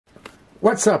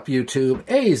What's up, YouTube?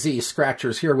 AZ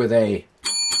Scratchers here with a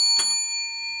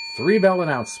 3-bell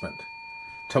announcement.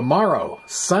 Tomorrow,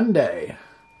 Sunday,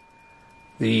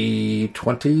 the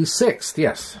 26th,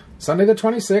 yes, Sunday the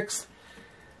 26th,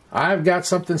 I've got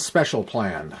something special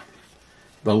planned.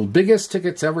 The biggest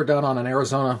tickets ever done on an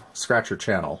Arizona Scratcher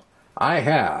channel. I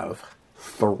have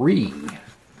 3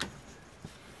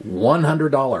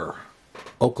 $100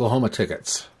 Oklahoma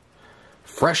tickets,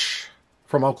 fresh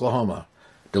from Oklahoma,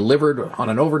 delivered on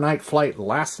an overnight flight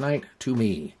last night to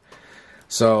me.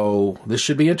 So this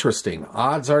should be interesting.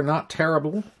 Odds are not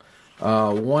terrible.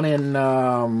 1 in,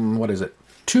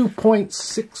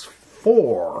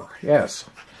 2.64. Yes.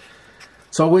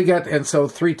 So we get, and so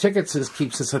 3 tickets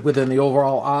keeps us within the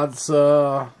overall odds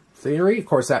theory. Of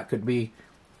course, that could be,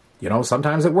 you know,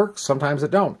 sometimes it works, sometimes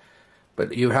it don't.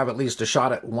 But you have at least a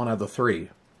shot at one of the 3.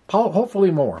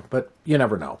 Hopefully more, but you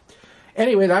never know.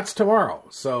 Anyway, that's tomorrow.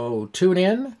 So tune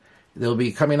in. They'll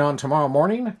be coming on tomorrow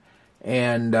morning,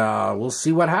 and we'll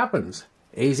see what happens.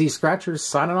 AZ Scratchers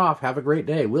signing off. Have a great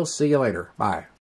day. We'll see you later. Bye.